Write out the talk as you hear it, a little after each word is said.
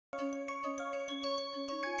In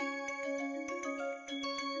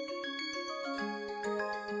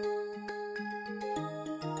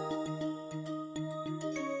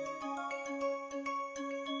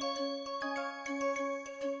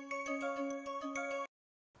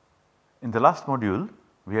the last module,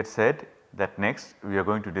 we had said that next we are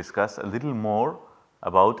going to discuss a little more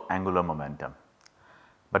about angular momentum.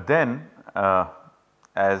 But then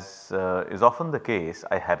as is often the case,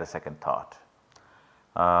 I had a second thought.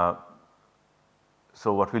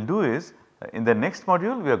 So what we will do is in the next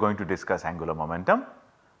module we are going to discuss angular momentum,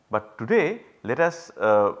 but today let us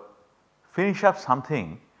finish up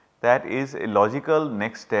something that is a logical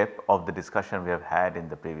next step of the discussion we have had in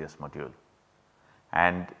the previous module,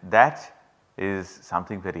 and that is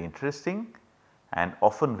something very interesting and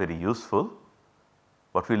often very useful.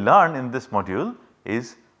 What we learn in this module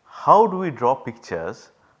is how do we draw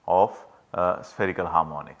pictures of spherical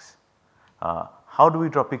harmonics. How do we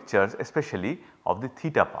draw pictures especially of the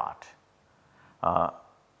theta part.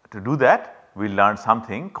 To do that we learn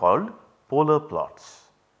something called polar plots.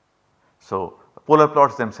 So, polar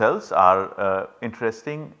plots themselves are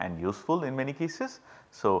interesting and useful in many cases.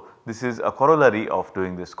 So, this is a corollary of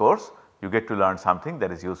doing this course. You get to learn something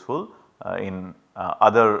that is useful in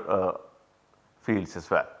other fields as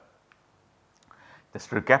well. Just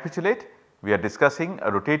to recapitulate, we are discussing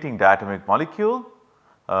a rotating diatomic molecule.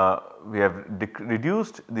 We have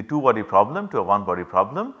reduced the 2 body problem to a 1 body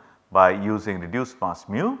problem by using reduced mass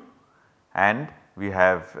mu, and we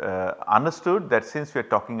have understood that since we are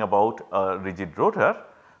talking about a rigid rotor,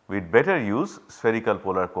 we had better use spherical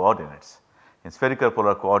polar coordinates. In spherical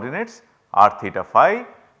polar coordinates r theta phi,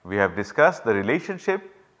 we have discussed the relationship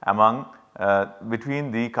among between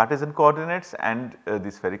the Cartesian coordinates and the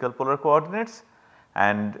spherical polar coordinates,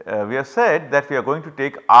 and we have said that we are going to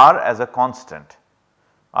take r as a constant,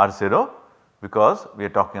 r0, because we are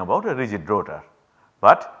talking about a rigid rotor.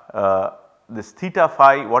 But this theta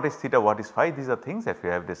phi, what is theta, what is phi, these are things that we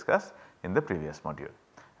have discussed in the previous module,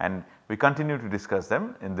 and we continue to discuss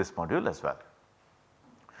them in this module as well.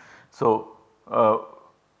 So,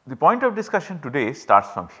 the point of discussion today starts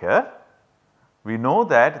from here. We know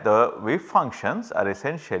that the wave functions are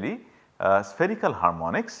essentially spherical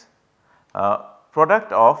harmonics,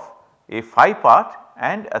 product of a phi part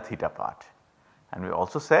and a theta part, and we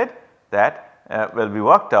also said that well, we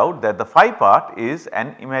worked out that the phi part is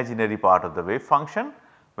an imaginary part of the wave function,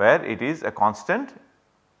 where it is a constant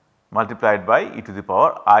multiplied by e to the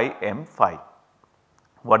power I m phi.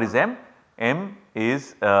 What is m? M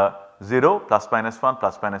is 0, plus minus 1,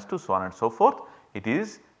 plus minus 2, so on and so forth. It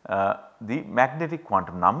is the magnetic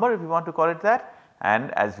quantum number, if you want to call it that,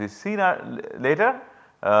 and as we see later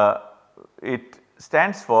it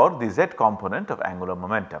stands for the z component of angular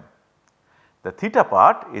momentum. The theta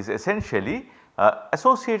part is essentially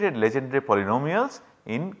associated legendary polynomials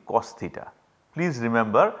in cos theta. Please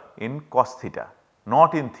remember, in cos theta,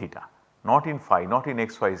 not in theta, not in phi, not in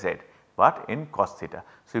x, y, z, but in cos theta.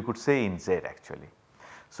 So, you could say in z actually.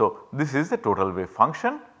 So, this is the total wave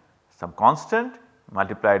function, some constant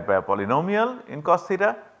multiplied by a polynomial in cos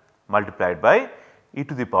theta multiplied by e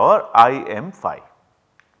to the power I m phi.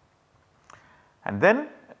 And then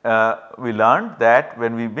we learned that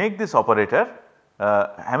when we make this operator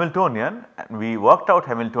Hamiltonian, we worked out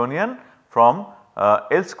Hamiltonian from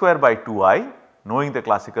L square by 2I, knowing the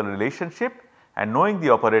classical relationship and knowing the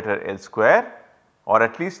operator L square, or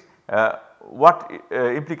at least what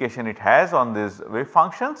implication it has on these wave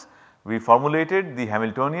functions. We formulated the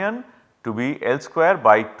Hamiltonian to be L square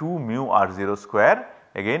by 2 mu r0 square.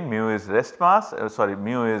 Again, mu is rest mass,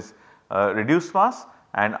 mu is reduced mass,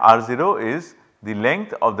 and r0 is the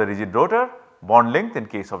length of the rigid rotor, bond length in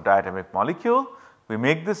case of diatomic molecule. We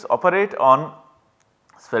make this operate on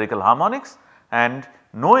spherical harmonics, and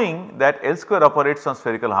knowing that L square operates on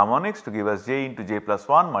spherical harmonics to give us j into j plus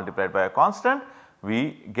 1 multiplied by a constant,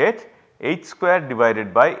 we get h square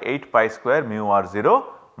divided by 8 pi square mu r0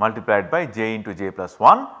 multiplied by j into j plus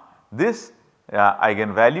 1. This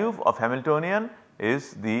eigenvalue of Hamiltonian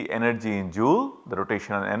is the energy in joule, the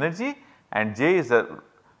rotational energy, and j is the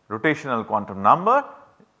rotational quantum number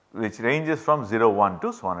which ranges from 0, 1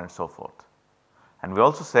 to so on and so forth. And we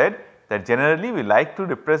also said that generally we like to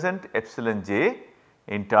represent epsilon j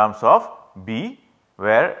in terms of b,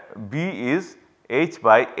 where b is h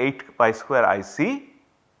by 8 pi square I c.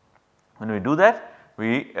 When we do that,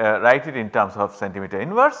 we write it in terms of centimeter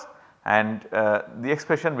inverse, and the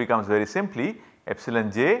expression becomes very simply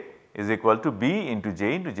epsilon j is equal to b into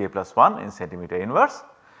j plus 1 in centimeter inverse.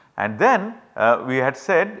 And then we had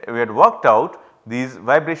said, we had worked out these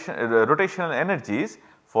rotational energies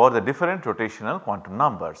for the different rotational quantum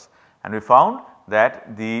numbers, and we found that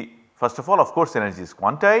first of all of course energy is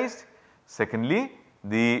quantized, secondly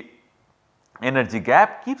the energy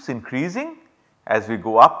gap keeps increasing as we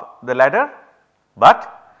go up the ladder,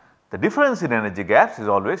 but the difference in energy gaps is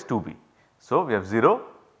always 2b. So, we have 0,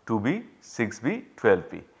 2b, 6b,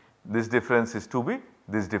 12b. This difference is 2b,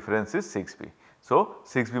 this difference is 6b. So,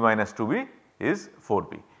 6b minus 2b is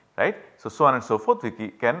 4b, right. So, so on and so forth we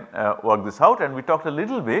can work this out, and we talked a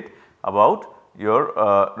little bit about your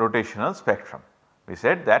rotational spectrum. We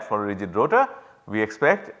said that for a rigid rotor we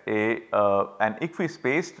expect an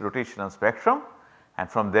equispaced rotational spectrum, and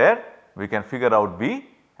from there we can figure out B,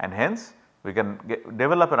 and hence we can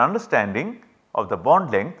develop an understanding of the bond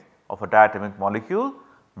length of a diatomic molecule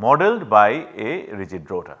modeled by a rigid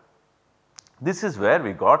rotor. This is where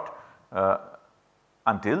we got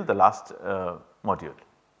until the last module.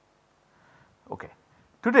 Okay.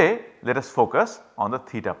 Today let us focus on the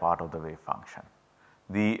theta part of the wave function,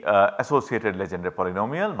 the associated Legendre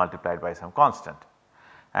polynomial multiplied by some constant.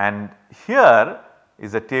 And here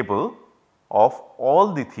is a table of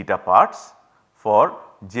all the theta parts for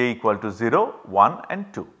j equal to 0, 1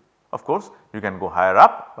 and 2. Of course, you can go higher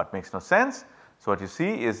up, but makes no sense. So, what you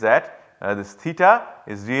see is that this theta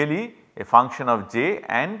is really a function of j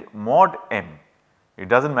and mod m. It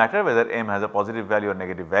does not matter whether m has a positive value or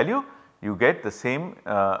negative value, you get the same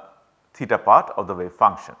theta part of the wave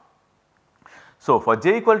function. So, for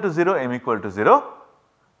j equal to 0, m equal to 0,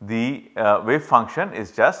 the wave function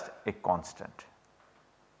is just a constant,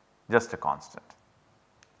 just a constant.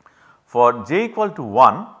 For j equal to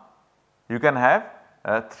 1, you can have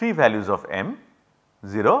 3 values of m,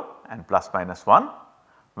 0 and plus minus 1.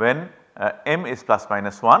 When m is plus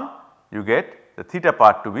minus 1, you get the theta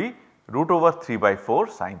part to be root over 3 by 4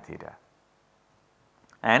 sin theta.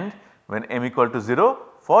 And when m equal to 0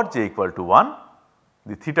 for j equal to 1,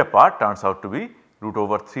 the theta part turns out to be root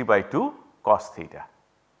over 3 by 2 cos theta.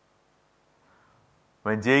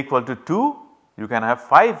 When j equal to 2, you can have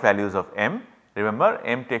 5 values of m. Remember,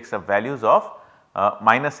 m takes up values of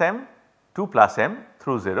minus m, 2 plus m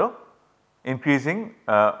through 0, increasing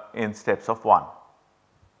in steps of 1.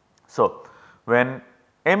 So, when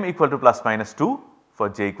m equal to plus minus 2 for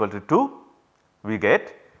j equal to 2, we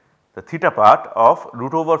get the theta part of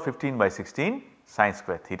root over 15 by 16 sin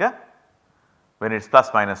square theta. When it is plus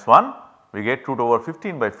minus 1, we get root over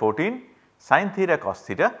 15 by 14 sin theta cos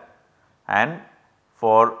theta, and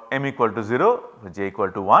for m equal to 0 for j equal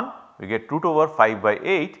to 1, we get root over 5 by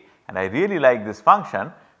 8, and I really like this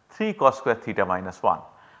function 3 cos square theta minus 1.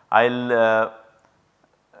 I will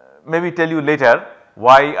maybe tell you later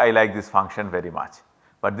why I like this function very much,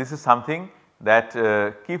 but this is something that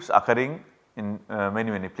keeps occurring in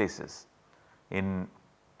many places. In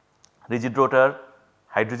rigid rotor,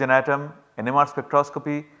 hydrogen atom, NMR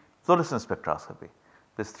spectroscopy, fluorescence spectroscopy,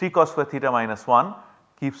 this 3 cos square theta minus 1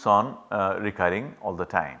 keeps on recurring all the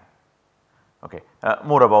time. Okay.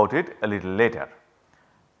 More about it a little later.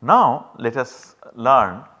 Now, let us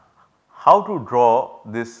learn how to draw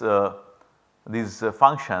these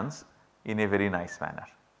functions in a very nice manner.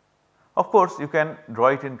 Of course, you can draw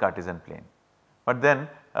it in Cartesian plane, but then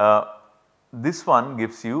this one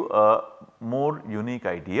gives you a more unique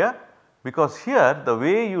idea, because here the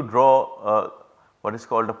way you draw what is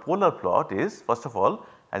called a polar plot is, first of all,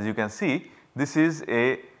 as you can see, this is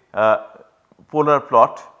a polar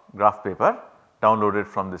plot graph paper downloaded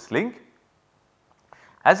from this link.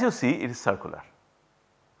 As you see, it is circular,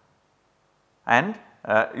 and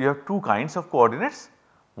you have two kinds of coordinates.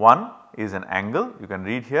 One is an angle, you can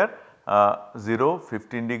read here 0,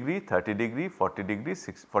 15 degree, 30 degree, 40 degree,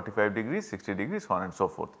 45 degrees, 60 degrees, so on and so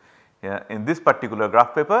forth. In this particular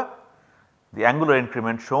graph paper, the angular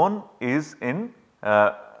increment shown is in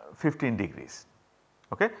 15 degrees.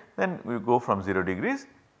 Okay. Then we go from 0 degrees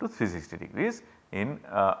to 360 degrees in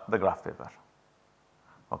the graph paper.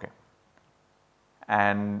 Okay.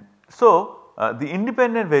 And so, the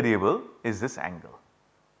independent variable is this angle.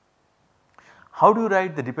 How do you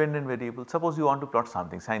write the dependent variable? Suppose you want to plot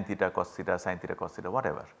something sin theta, cos theta, sin theta, cos theta,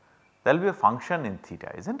 whatever. There will be a function in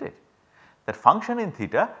theta, is not it? That function in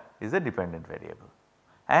theta is a dependent variable,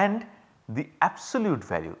 and the absolute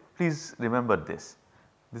value, please remember this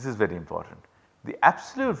is very important. The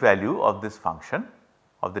absolute value of this function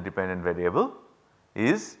of the dependent variable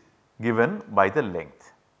is given by the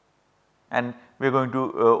length, and we are going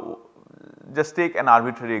to just take an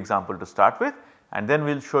arbitrary example to start with, and then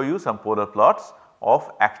we will show you some polar plots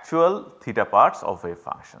of actual theta parts of wave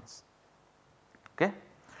functions. Okay.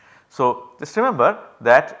 So, just remember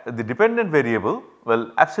that the dependent variable,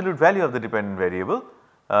 well, absolute value of the dependent variable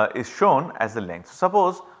is shown as the length. So,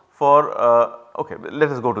 suppose for okay, let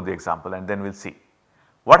us go to the example and then we will see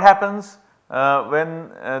what happens when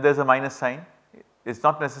there is a minus sign. It is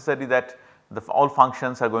not necessary that all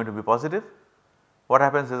functions are going to be positive. What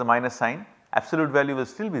happens is a minus sign, absolute value will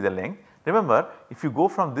still be the length. Remember, if you go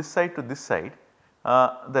from this side to this side,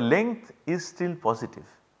 the length is still positive.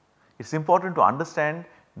 It is important to understand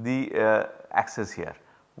the axis here.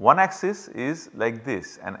 One axis is like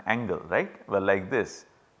this, an angle, right, well like this,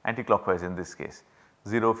 anti-clockwise in this case,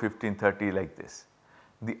 0, 15, 30 like this.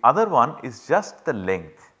 The other one is just the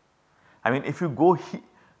length. I mean, if you go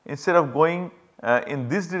instead of going in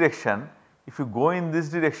this direction, if you go in this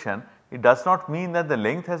direction, it does not mean that the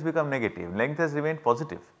length has become negative, length has remained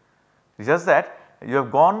positive. It is just that you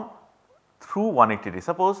have gone through 180 degrees.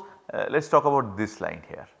 Suppose let us talk about this line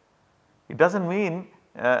here. It does not mean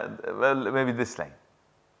well maybe this line.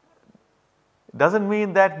 It does not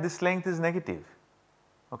mean that this length is negative.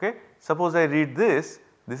 Okay. Suppose I read this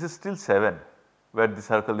is still 7 where the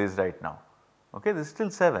circle is right now. Okay. This is still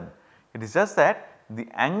 7. It is just that the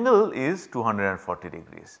angle is 240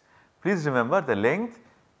 degrees. Please remember the length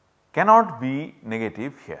cannot be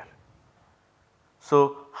negative here.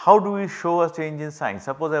 So, how do we show a change in sign?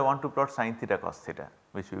 Suppose I want to plot sin theta cos theta,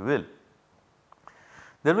 which we will.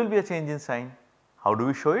 There will be a change in sign. How do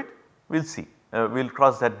we show it? We will see. We will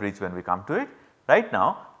cross that bridge when we come to it. Right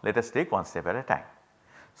now, let us take one step at a time.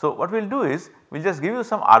 So, what we will do is we will just give you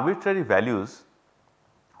some arbitrary values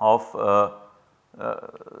of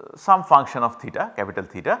some function of theta, capital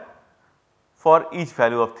theta, for each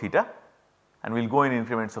value of theta, and we will go in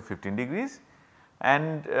increments of 15 degrees,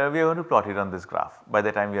 and we are going to plot it on this graph. By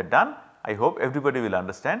the time we are done, I hope everybody will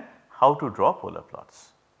understand how to draw polar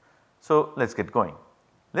plots. So, let us get going.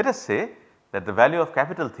 Let us say that the value of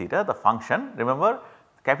capital theta, the function, remember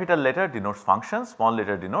capital letter denotes function, small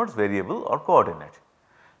letter denotes variable or coordinate.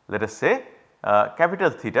 Let us say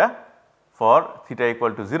capital theta for theta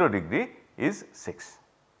equal to 0 degree is 6.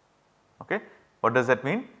 Okay. What does that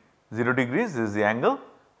mean? 0 degrees is the angle,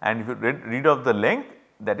 and if you read off the length,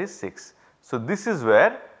 that is 6. So, this is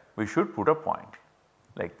where we should put a point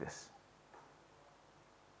like this.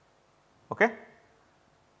 Okay.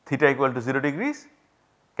 Theta equal to 0 degrees,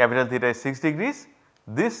 capital theta is 6 degrees,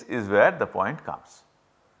 this is where the point comes.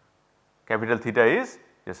 Capital theta is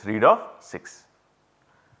just read off 6.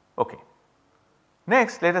 Okay.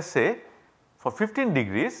 Next, let us say for 15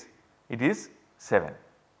 degrees it is 7.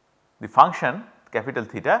 The function capital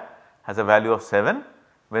theta has a value of 7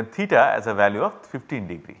 when theta has a value of 15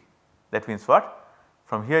 degree. That means what?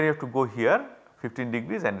 From here you have to go here 15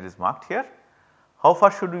 degrees and it is marked here. How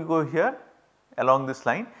far should we go here along this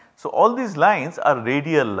line? So, all these lines are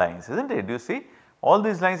radial lines, is not it? Do you see? All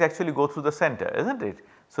these lines actually go through the center, is not it?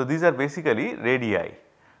 So, these are basically radii.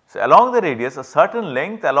 So, along the radius, a certain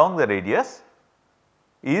length along the radius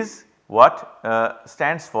is what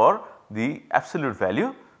stands for the absolute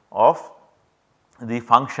value of the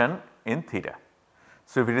function in theta.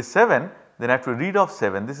 So, if it is 7, then I have to read off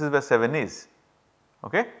 7, this is where 7 is.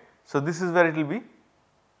 Okay. So, this is where it will be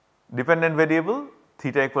dependent variable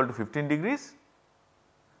theta equal to 15 degrees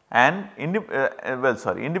and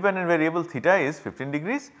independent variable theta is 15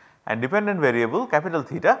 degrees and dependent variable capital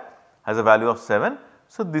theta has a value of 7.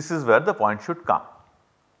 So, this is where the point should come.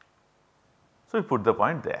 So, we put the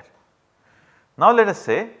point there. Now, let us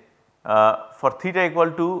say for theta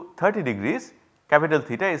equal to 30 degrees capital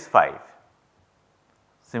theta is 5.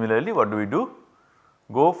 Similarly, what do we do?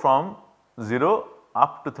 Go from 0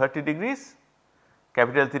 up to 30 degrees,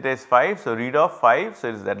 capital theta is 5. So, read off 5.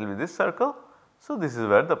 So, that will be this circle. So, this is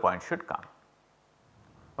where the point should come.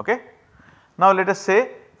 Okay. Now, let us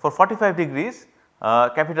say for 45 degrees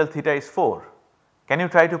capital theta is 4. Can you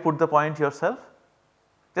try to put the point yourself?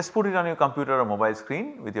 Just put it on your computer or mobile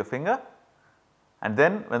screen with your finger, and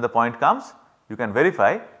then when the point comes you can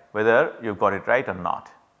verify whether you have got it right or not.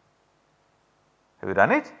 Have you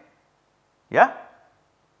done it? Yeah?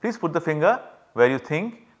 Please put the finger where you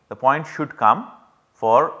think the point should come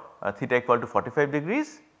for theta equal to 45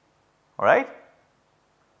 degrees, alright.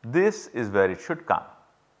 This is where it should come.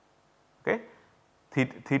 Okay.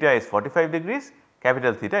 Theta is 45 degrees,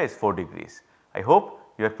 capital theta is 4 degrees. I hope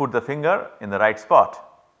you have put the finger in the right spot.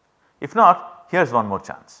 If not, here is one more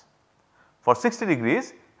chance. For 60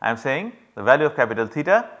 degrees, I am saying the value of capital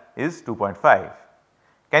theta is 2.5.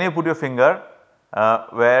 Can you put your finger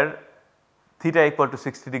where theta equal to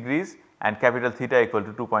 60 degrees and capital theta equal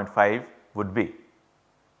to 2.5 would be?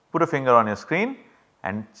 Put a finger on your screen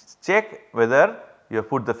and check whether you have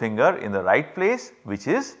put the finger in the right place, which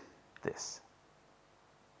is this.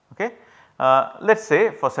 Okay. Let us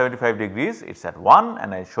say for 75 degrees it is at 1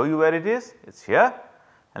 and I will show you where it is, it is here,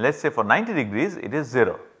 and let us say for 90 degrees it is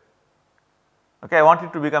 0. Okay, I want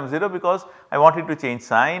it to become 0 because I want it to change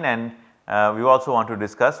sign and we also want to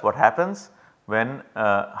discuss what happens when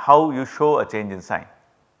how you show a change in sign.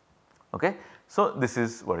 Okay. So, this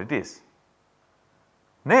is what it is.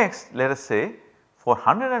 Next, let us say for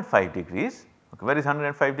 105 degrees, okay, where is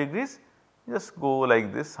 105 degrees? Just go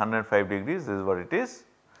like this, 105 degrees, this is what it is.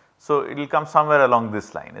 So, it will come somewhere along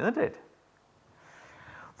this line, is not it?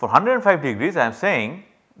 For 105 degrees I am saying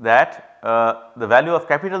that the value of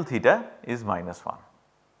capital theta is -1.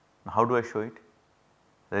 Now, how do I show it?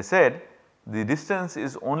 As I said, the distance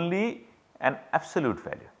is only an absolute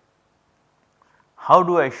value. How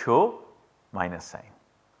do I show minus sign?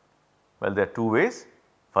 Well, there are two ways.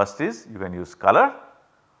 First is you can use color,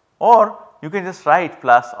 or you can just write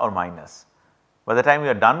plus or minus. By the time we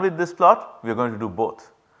are done with this plot, we are going to do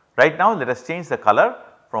both. Right now, let us change the color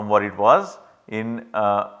from what it was in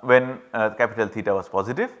when capital theta was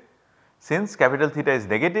positive. Since capital theta is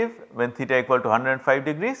negative when theta equal to 105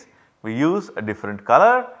 degrees, we use a different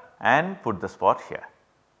color and put the spot here.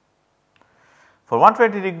 For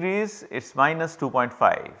 120 degrees, it is minus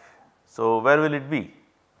 2.5. So, where will it be?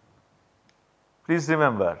 Please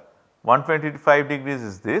remember 125 degrees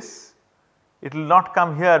is this. It will not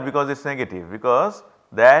come here because it is negative, because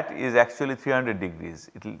that is actually 300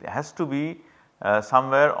 degrees. It has to be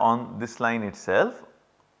somewhere on this line itself,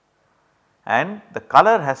 and the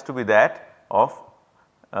color has to be that of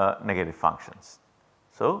negative functions.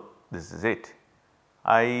 So, this is it.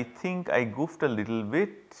 I think I goofed a little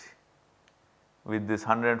bit with this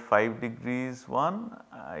 105 degrees one.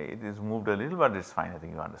 It is moved a little, but it is fine, I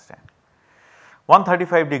think you understand.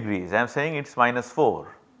 135 degrees, I am saying it is -4.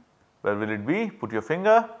 Where will it be? Put your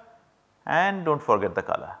finger and do not forget the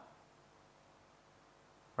color,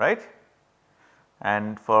 right.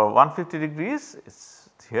 And for 150 degrees it is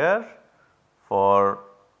here, for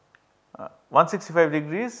 165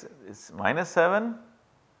 degrees it is -7,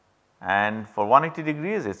 and for 180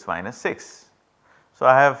 degrees it is -6. So,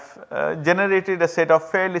 I have generated a set of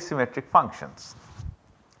fairly symmetric functions.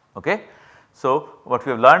 Okay. So, what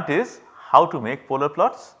we have learnt is how to make polar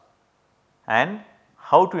plots and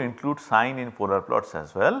how to include sign in polar plots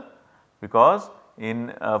as well, because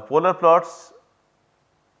in polar plots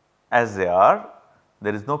as they are,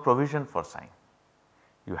 there is no provision for sign.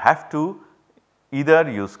 You have to either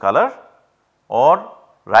use color or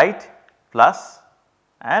write plus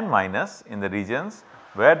and minus in the regions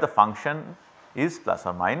where the function is plus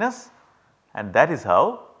or minus, and that is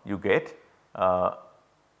how you get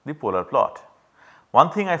the polar plot. One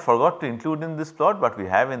thing I forgot to include in this plot, but we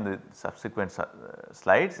have in the subsequent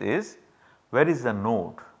slides, is where is the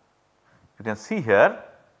node. You can see here,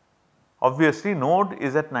 obviously node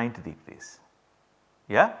is at 90 degrees.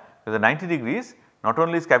 Yeah, with the 90 degrees, not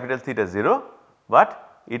only is capital theta 0,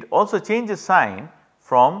 but it also changes sign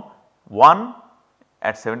from 1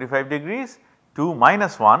 at 75 degrees to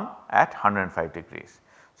 -1 at 105 degrees.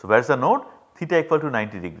 So, where is the node? Theta equal to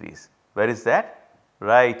 90 degrees. Where is that?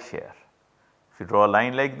 Right here. If you draw a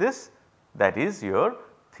line like this, that is your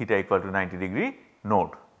theta equal to 90 degree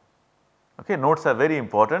node. Okay. Nodes are very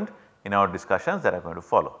important in our discussions that are going to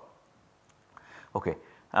follow. Okay.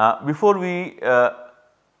 Before we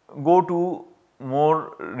go to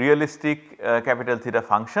more realistic capital theta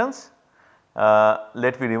functions,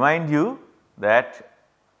 let me remind you that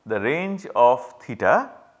the range of theta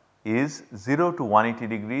is 0 to 180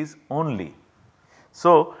 degrees only.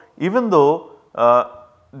 So, even though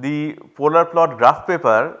the polar plot graph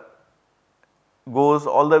paper goes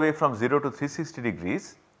all the way from 0 to 360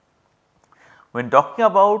 degrees, when talking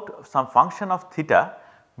about some function of theta,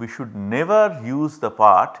 we should never use the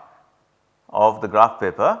part of the graph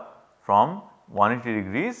paper from 180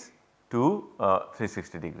 degrees to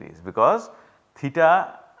 360 degrees, because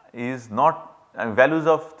theta is not values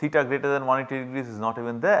of theta greater than 180 degrees is not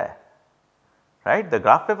even there, right. The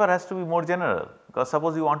graph paper has to be more general, because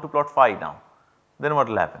suppose you want to plot phi now, then what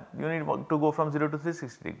will happen? You need to go from 0 to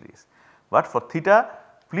 360 degrees. But for theta,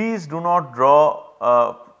 please do not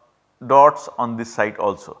draw dots on this side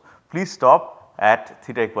also. Please stop at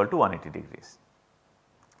theta equal to 180 degrees.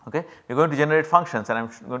 Okay. We are going to generate functions, and I am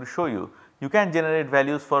going to show you, you can generate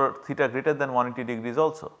values for theta greater than 180 degrees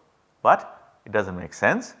also, but it does not make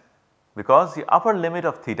sense, because the upper limit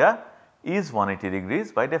of theta is 180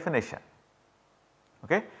 degrees by definition.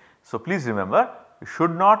 Okay. So, please remember, you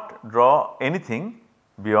should not draw anything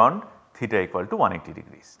beyond theta equal to 180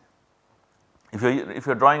 degrees. If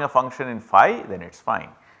you are drawing a function in phi, then it is fine,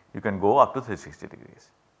 you can go up to 360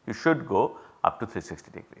 degrees, you should go up to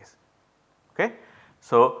 360 degrees. Okay.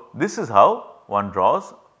 So, this is how one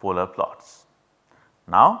draws polar plots.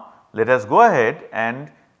 Now, let us go ahead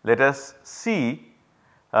and let us see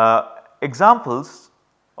examples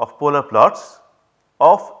of polar plots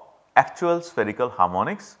of actual spherical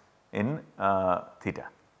harmonics in theta.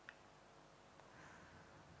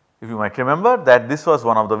 If you might remember that this was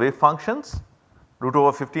one of the wave functions root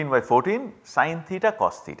over 15 by 14 sin theta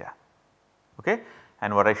cos theta. Okay.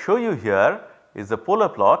 And what I show you here is the polar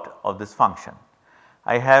plot of this function.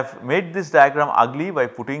 I have made this diagram ugly by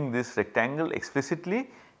putting this rectangle explicitly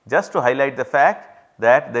just to highlight the fact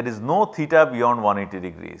that there is no theta beyond 180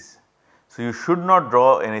 degrees. So, you should not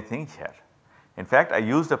draw anything here. In fact, I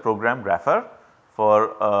used a program Grapher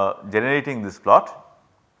for generating this plot,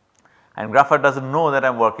 and Grapher does not know that I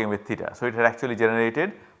am working with theta. So, it had actually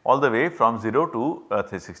generated all the way from 0 to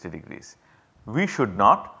 360 degrees. We should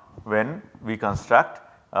not when we construct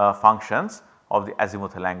functions of the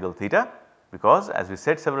azimuthal angle theta, because as we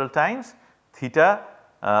said several times, theta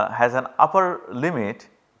has an upper limit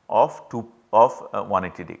of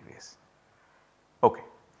 180 degrees. Okay.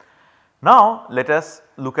 Now, let us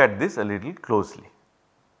look at this a little closely.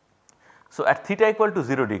 So, at theta equal to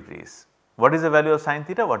 0 degrees, what is the value of sin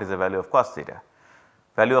theta, what is the value of cos theta?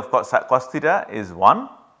 Value of cos theta is 1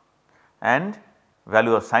 and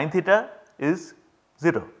value of sin theta is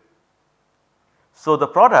 0. So, the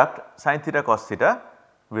product sin theta cos theta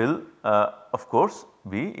will of course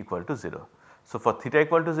be equal to 0. So, for theta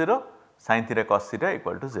equal to 0, sin theta cos theta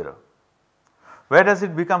equal to 0. Where does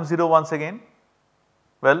it become 0 once again?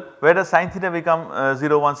 Well, where does sin theta become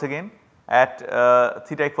 0 once again? At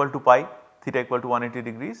theta equal to pi, theta equal to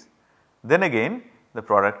 180 degrees, then again the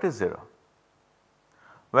product is 0.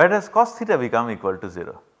 Where does cos theta become equal to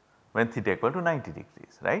 0? When theta equal to 90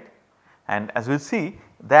 degrees, right? And as we will see,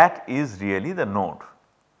 that is really the node.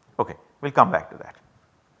 Okay, we will come back to that.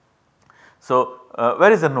 So,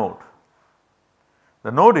 where is the node?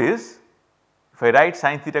 The node is, if I write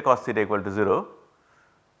sin theta cos theta equal to 0,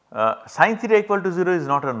 sin theta equal to 0 is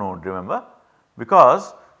not a node, remember,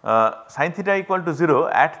 because sin theta equal to 0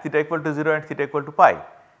 at theta equal to 0 and theta equal to pi.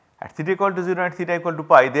 At theta equal to 0 and theta equal to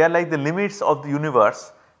pi, they are like the limits of the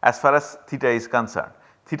universe as far as theta is concerned.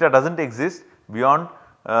 Theta does not exist beyond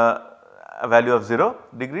a value of 0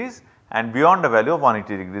 degrees and beyond a value of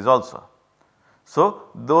 180 degrees also. So,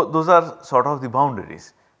 those are sort of the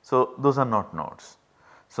boundaries. So, those are not nodes.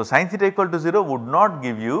 So, sin theta equal to 0 would not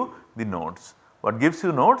give you the nodes. What gives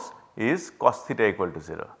you nodes is cos theta equal to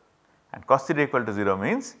 0, and cos theta equal to 0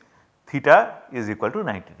 means theta is equal to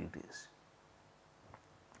 90 degrees.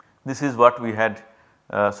 This is what we had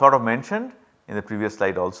sort of mentioned in the previous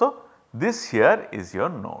slide also. This here is your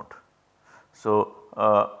node. So,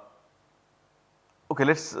 okay,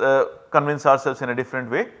 let us convince ourselves in a different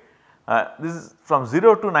way. This is from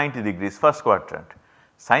 0 to 90 degrees, first quadrant.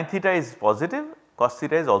 Sin theta is positive, cos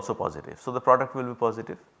theta is also positive. So, the product will be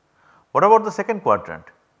positive. What about the second quadrant,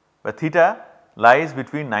 where theta lies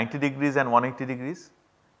between 90 degrees and 180 degrees?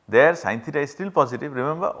 There sin theta is still positive,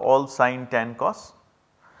 remember all sin, tan, cos.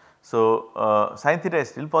 So, sin theta is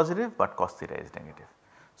still positive, but cos theta is negative.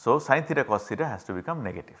 So, sin theta cos theta has to become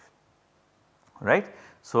negative, right.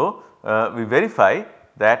 So, we verify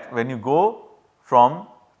that when you go from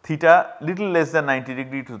theta little less than 90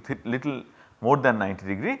 degree to little more than 90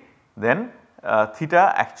 degree, then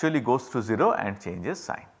theta actually goes to 0 and changes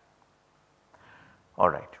sign.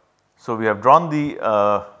 Alright. So, we have drawn the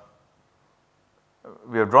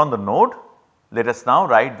node. Let us now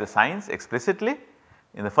write the signs explicitly.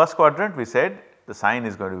 In the first quadrant we said the sign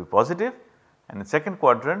is going to be positive, and in the second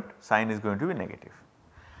quadrant sign is going to be negative.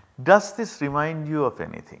 Does this remind you of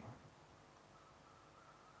anything?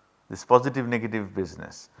 This positive negative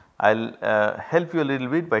business. I will help you a little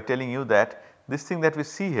bit by telling you that this thing that we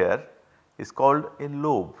see here is called a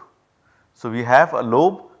lobe. So, we have a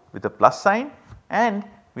lobe with a plus sign and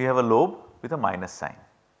we have a lobe with a minus sign.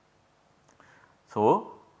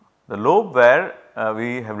 So, the lobe where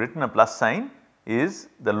we have written a plus sign is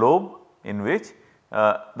the lobe in which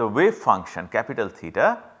the wave function capital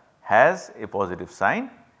theta has a positive sign,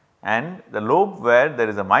 and the lobe where there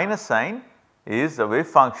is a minus sign is the wave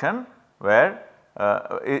function where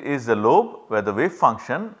is the lobe where the wave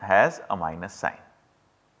function has a minus sign.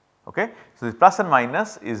 Okay. So, this plus and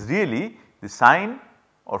minus is really the sign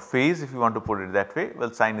or phase, if you want to put it that way,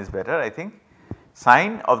 well sign is better I think,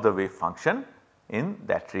 sign of the wave function in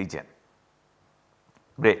that region.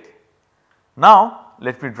 Great. Now,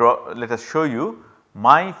 let us show you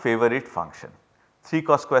my favorite function 3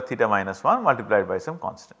 cos square theta minus 1 multiplied by some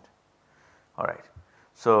constant. Alright.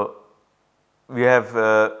 So, we have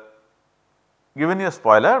given you a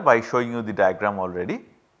spoiler by showing you the diagram already,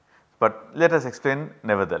 but let us explain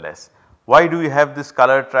nevertheless. Why do we have this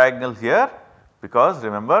color triangle here? Because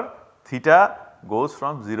remember theta goes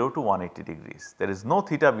from 0 to 180 degrees. There is no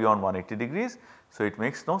theta beyond 180 degrees. So, it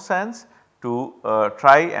makes no sense to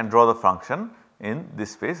try and draw the function in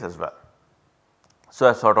this space as well. So,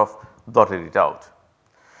 I sort of dotted it out.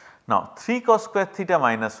 Now 3 cos square theta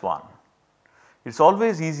minus 1, it is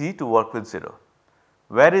always easy to work with 0.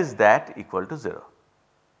 Where is that equal to 0?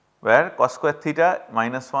 Where cos square theta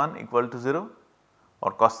minus 1 equal to 0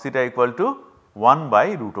 or cos theta equal to 1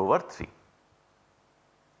 by root over 3.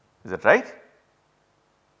 Is that right?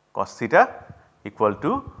 Cos theta equal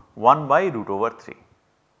to 1 by root over 3.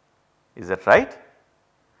 Is that right?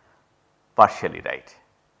 Partially right,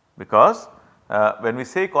 because when we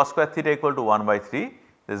say cos square theta equal to 1 by 3,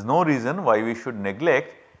 there is no reason why we should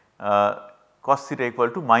neglect cos theta equal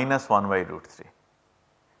to minus 1 by root 3.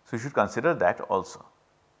 So, you should consider that also.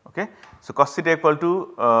 Okay. So, cos theta equal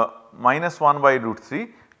to minus 1 by root 3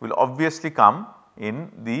 will obviously come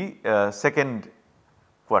in the second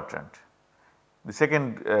quadrant. The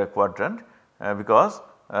second quadrant because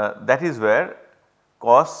that is where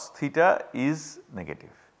cos theta is negative,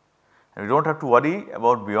 and we do not have to worry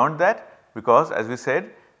about beyond that, because as we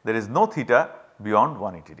said there is no theta beyond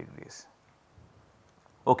 180 degrees.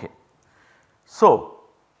 Okay. So,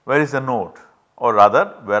 where is the node, or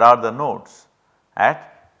rather where are the nodes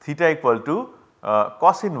at theta equal to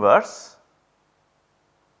cos inverse,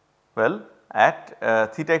 well at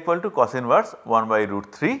theta equal to cos inverse 1 by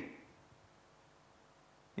root 3,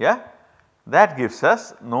 yeah, that gives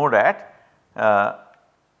us node at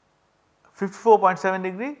 54.7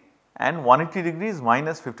 degree and 180 degrees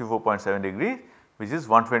minus 54.7 degree, which is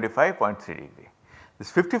 125.3 degree.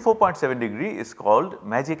 This 54.7 degree is called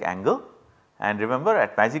magic angle, and remember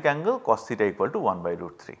at magic angle cos theta equal to 1 by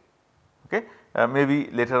root 3. Okay. Maybe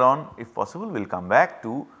later on if possible we will come back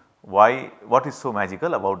to what is so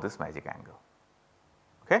magical about this magic angle.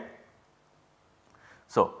 Okay.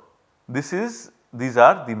 So, these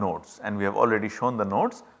are the nodes, and we have already shown the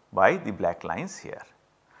nodes by the black lines here.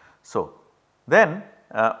 So, then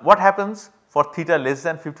what happens for theta less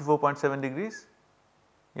than 54.7 degrees?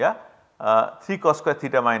 Yeah, 3 cos square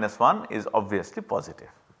theta minus 1 is obviously positive,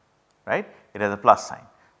 right, it has a plus sign.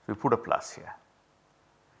 So, we put a plus here.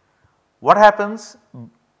 What happens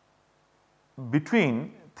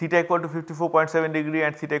between theta equal to 54.7 degree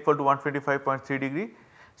and theta equal to 125.3 degree?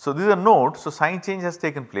 So, these are nodes, so sign change has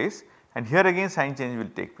taken place, and here again sign change will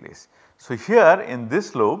take place. So, here in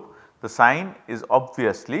this lobe the sign is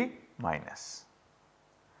obviously minus,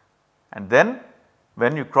 and then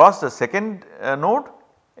when you cross the second node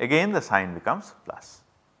again the sign becomes plus.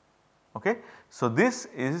 Okay. So, this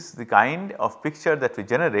is the kind of picture that we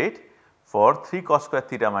generate for 3 cos square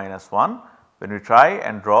theta minus 1 when we try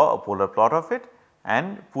and draw a polar plot of it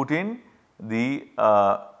and put in the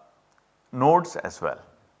nodes as well.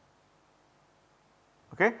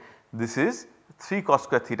 Okay. This is 3 cos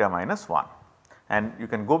square theta minus 1, and you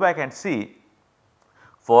can go back and see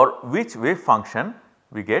for which wave function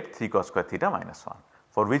we get 3 cos square theta minus 1,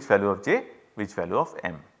 for which value of j, which value of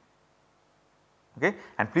m. Okay.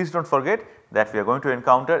 And please do not forget that we are going to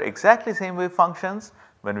encounter exactly same wave functions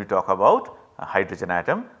when we talk about a hydrogen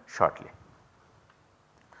atom shortly.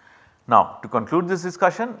 Now, to conclude this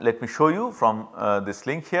discussion, let me show you from this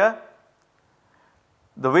link here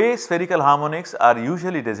the way spherical harmonics are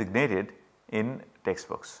usually designated in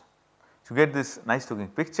textbooks. So, you get this nice looking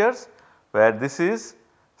pictures where this is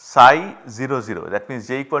psi 0 0, that means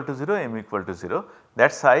j equal to 0, m equal to 0,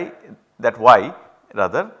 that psi, that y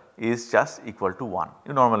rather is just equal to 1,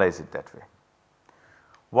 you normalize it that way.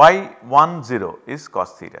 y 10 is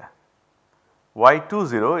cos theta,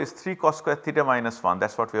 y20 is 3 cos square theta minus 1,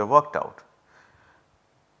 that is what we have worked out.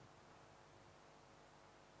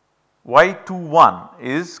 y21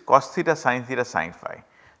 is cos theta sin phi.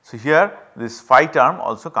 So, here this phi term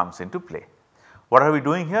also comes into play. What are we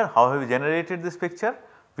doing here? How have we generated this picture?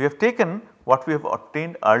 We have taken what we have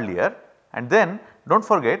obtained earlier, and then do not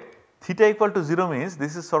forget theta equal to 0 means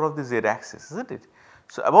this is sort of the z axis, is not it?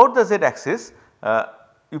 So, about the z axis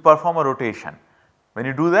you perform a rotation. When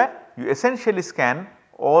you do that you essentially scan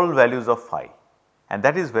all values of phi, and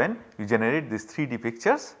that is when you generate these 3D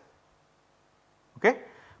pictures. Okay.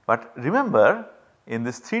 But remember in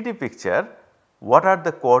this 3D picture what are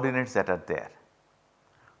the coordinates that are there?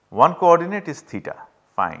 One coordinate is theta,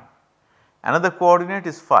 fine. Another coordinate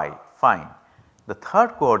is phi, fine. The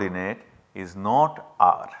third coordinate is not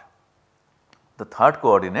r. The third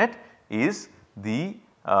coordinate is the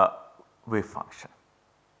wave function.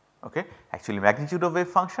 Okay. Actually magnitude of wave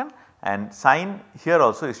function, and sign here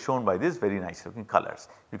also is shown by these very nice looking colors.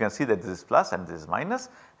 You can see that this is plus and this is minus,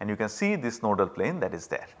 and you can see this nodal plane that is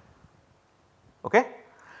there. Okay.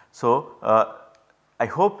 So, I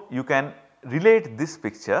hope you can relate this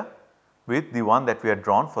picture with the one that we had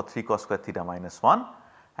drawn for 3 cos square theta minus 1,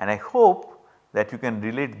 and I hope that you can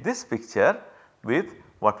relate this picture with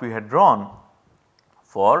what we had drawn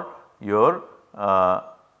for your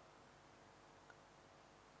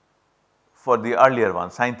for the earlier one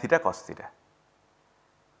sin theta cos theta.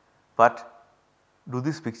 But do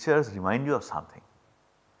these pictures remind you of something?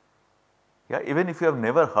 Yeah, even if you have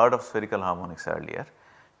never heard of spherical harmonics earlier,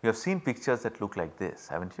 you have seen pictures that look like this,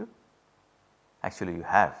 haven't you? Actually you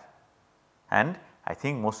have, and I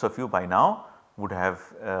think most of you by now would have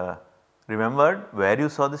remembered where you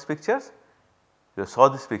saw these pictures. You saw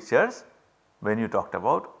these pictures when you talked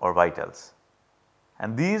about orbitals,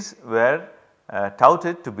 and these were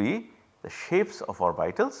touted to be the shapes of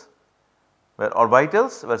orbitals, where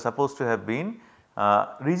orbitals were supposed to have been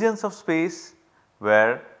regions of space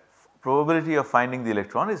where probability of finding the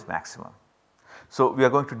electron is maximum. So, we are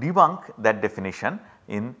going to debunk that definition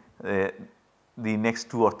in the next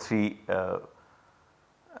 2 or 3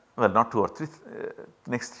 well not 2 or 3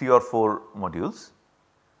 next 3 or 4 modules,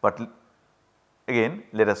 but again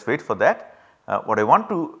let us wait for that. What I want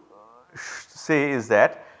to say is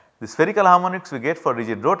that the spherical harmonics we get for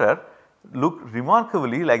rigid rotor look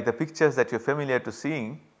remarkably like the pictures that you are familiar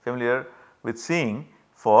with seeing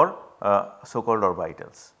for so called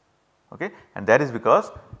orbitals, okay. And that is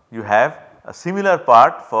because you have a similar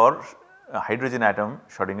part for hydrogen atom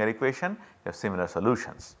Schrodinger equation, you have similar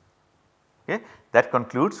solutions, okay. That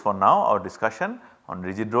concludes for now our discussion on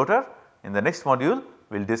rigid rotor. In the next module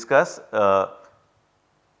we will discuss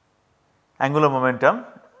angular momentum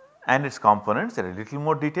and its components in a little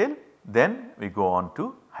more detail, then we go on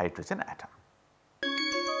to hydrogen atom.